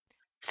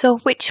So,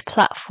 which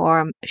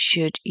platform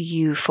should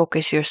you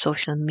focus your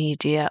social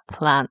media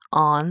plan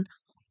on,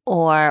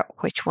 or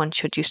which one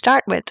should you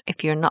start with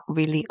if you're not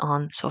really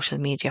on social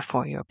media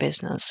for your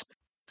business?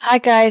 Hi,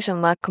 guys,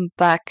 and welcome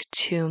back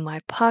to my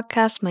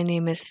podcast. My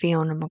name is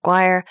Fiona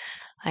McGuire.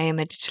 I am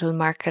a digital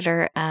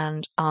marketer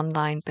and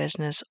online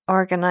business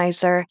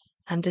organizer,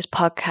 and this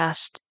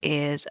podcast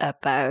is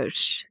about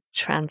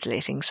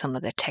translating some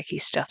of the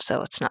techie stuff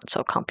so it's not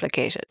so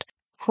complicated.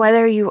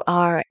 Whether you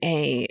are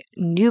a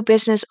new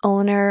business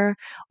owner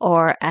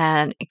or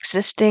an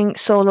existing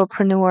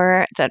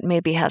solopreneur that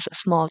maybe has a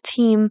small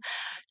team,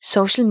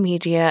 social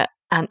media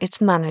and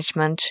its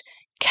management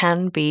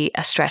can be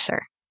a stressor.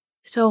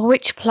 So,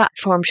 which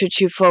platform should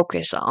you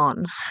focus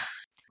on?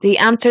 The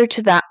answer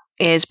to that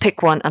is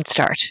pick one and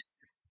start.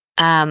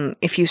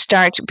 If you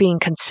start being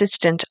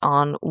consistent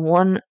on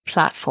one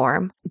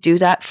platform, do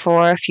that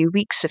for a few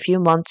weeks, a few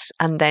months,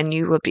 and then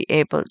you will be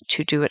able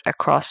to do it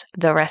across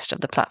the rest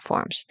of the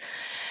platforms.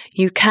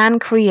 You can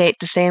create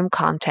the same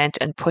content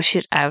and push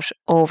it out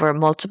over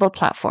multiple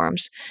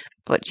platforms,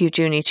 but you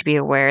do need to be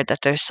aware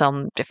that there's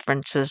some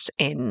differences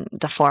in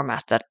the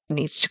format that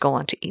needs to go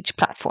onto each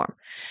platform.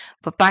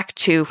 But back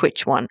to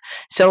which one.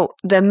 So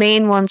the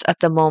main ones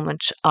at the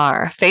moment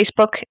are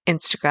Facebook,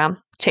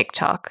 Instagram,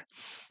 TikTok,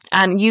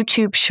 and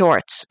YouTube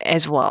Shorts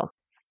as well.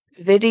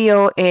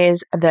 Video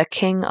is the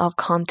king of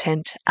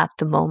content at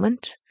the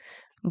moment,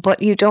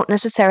 but you don't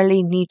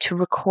necessarily need to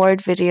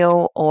record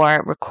video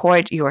or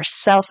record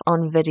yourself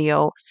on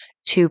video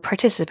to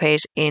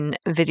participate in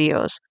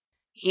videos.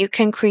 You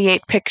can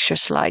create picture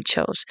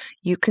slideshows.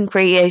 You can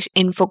create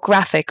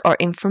infographic or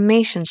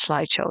information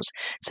slideshows.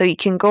 So you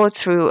can go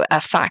through a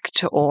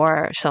fact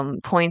or some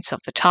points of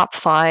the top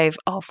 5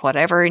 of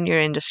whatever in your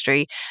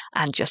industry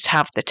and just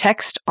have the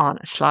text on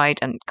a slide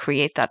and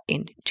create that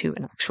into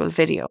an actual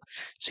video.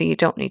 So you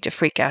don't need to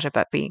freak out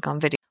about being on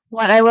video.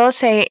 What I will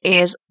say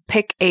is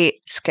pick a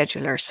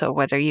scheduler. So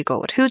whether you go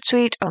with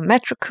Hootsuite or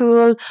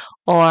Metricool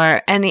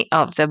or any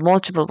of the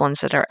multiple ones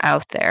that are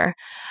out there,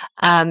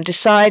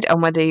 decide on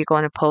whether you're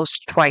going to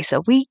post twice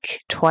a week,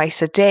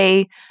 twice a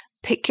day.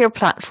 Pick your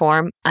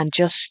platform and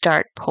just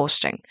start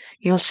posting.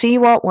 You'll see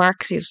what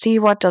works, you'll see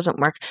what doesn't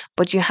work,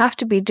 but you have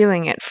to be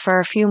doing it for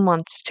a few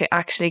months to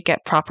actually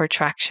get proper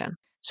traction.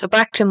 So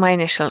back to my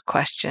initial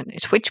question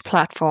is which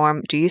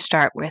platform do you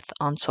start with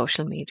on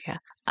social media?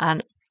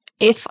 And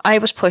if I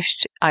was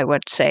pushed, I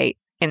would say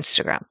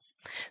Instagram.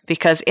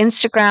 Because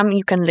Instagram,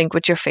 you can link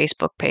with your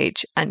Facebook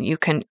page and you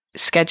can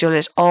schedule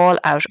it all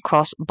out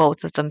across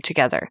both of them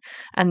together.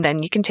 And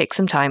then you can take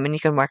some time and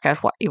you can work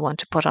out what you want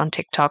to put on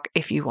TikTok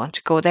if you want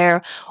to go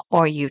there,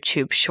 or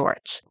YouTube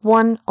Shorts.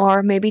 One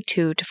or maybe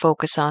two to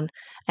focus on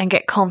and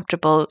get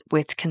comfortable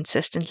with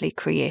consistently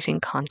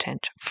creating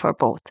content for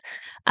both.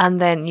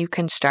 And then you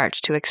can start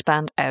to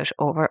expand out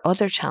over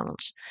other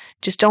channels.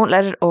 Just don't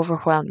let it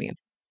overwhelm you.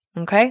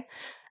 Okay?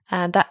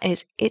 And that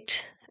is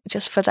it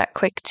just for that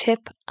quick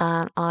tip.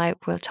 And I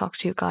will talk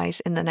to you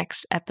guys in the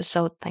next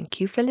episode. Thank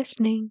you for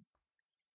listening.